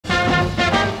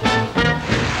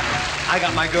I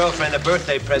got my girlfriend a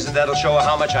birthday present that'll show her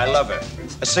how much I love her.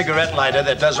 A cigarette lighter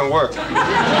that doesn't work.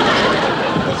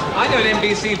 I know an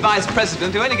NBC vice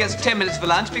president who only gets 10 minutes for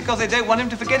lunch because they don't want him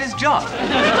to forget his job.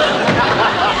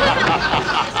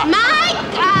 My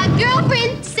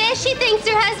girlfriend says she thinks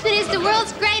her husband is the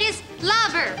world's greatest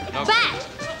lover, but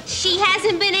she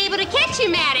hasn't been able to catch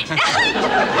him at it.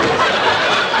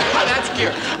 That's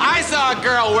cute. I saw a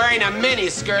girl wearing a mini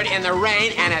skirt in the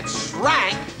rain, and it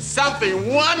shrank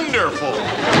something wonderful.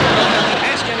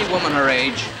 Ask any woman her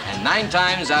age, and 9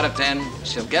 times out of 10,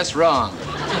 she'll guess wrong.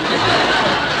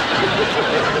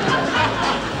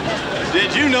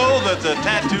 Did you know that the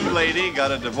tattoo lady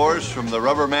got a divorce from the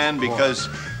rubber man because,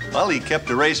 well, he kept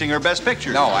erasing her best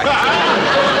picture? No, I...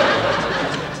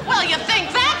 Well, you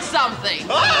think that's something.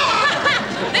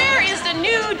 There is a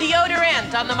new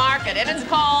deodorant on the market, and it's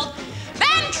called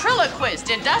Ventriloquist.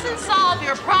 It doesn't solve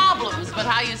your problems, but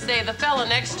how you say the fella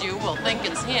next to you will think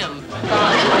it's him.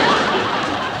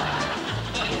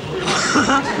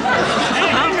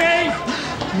 Henry!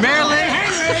 Marilyn!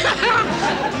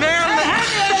 Marilyn!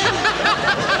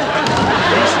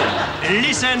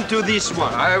 Listen to this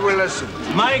one. I will listen.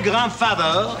 My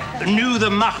grandfather knew the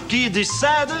Marquis de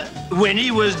Sade when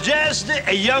he was just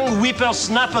a young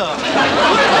whippersnapper.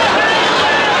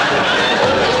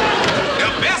 The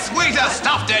best way to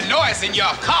stop the noise in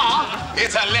your car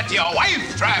is to let your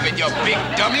wife drive it, you big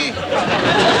dummy.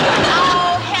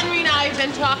 Oh, Henry and I have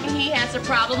been talking. He has a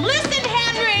problem. Listen,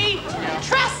 Henry!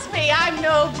 Trust me, I'm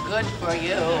no good for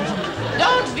you.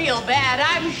 Don't feel bad.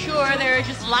 I'm sure there are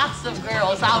just lots of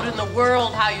girls out in the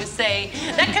world, how you say,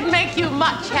 that could make you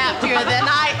much happier than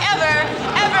I ever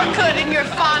could in your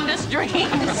fondest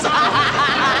dreams.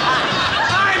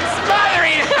 I'm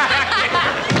smothering!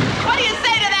 What do you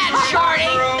say to that, Shorty?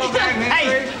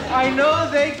 Hey, I know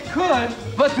they could,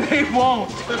 but they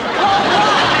won't.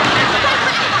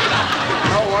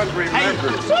 No one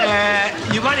remembers.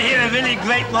 You want to hear a really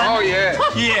great one? Oh, yeah.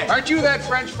 Yeah. Aren't you that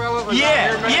French fellow?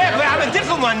 Yeah, but I'm a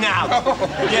different one now.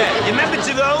 Yeah, you remember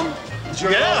Jerome?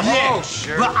 Yeah. Oh,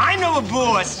 sure. Well, I know a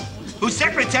boss whose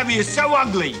secretary is so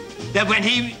ugly that when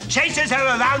he chases her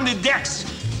around the decks,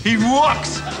 he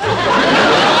walks.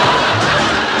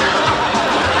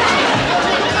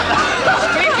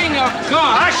 Speaking of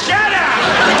guns... Shut